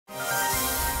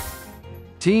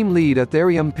Team lead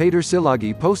Ethereum Peter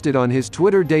Silagi posted on his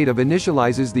Twitter date of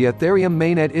initializes the Ethereum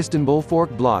mainnet Istanbul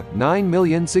fork block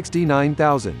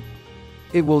 9,069,000.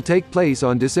 It will take place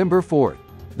on December 4.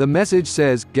 The message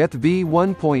says, Geth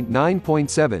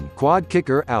v1.9.7 quad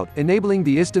kicker out, enabling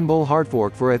the Istanbul hard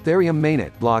fork for Ethereum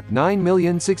mainnet block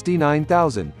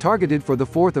 9,069,000, targeted for the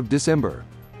 4th of December.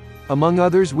 Among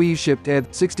others, we shipped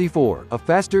ETH64, a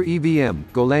faster EVM,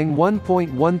 Golang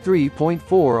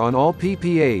 1.13.4 on all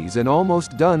PPAs, and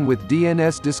almost done with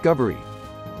DNS discovery.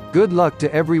 Good luck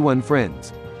to everyone,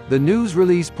 friends. The news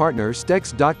release partner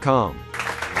stex.com.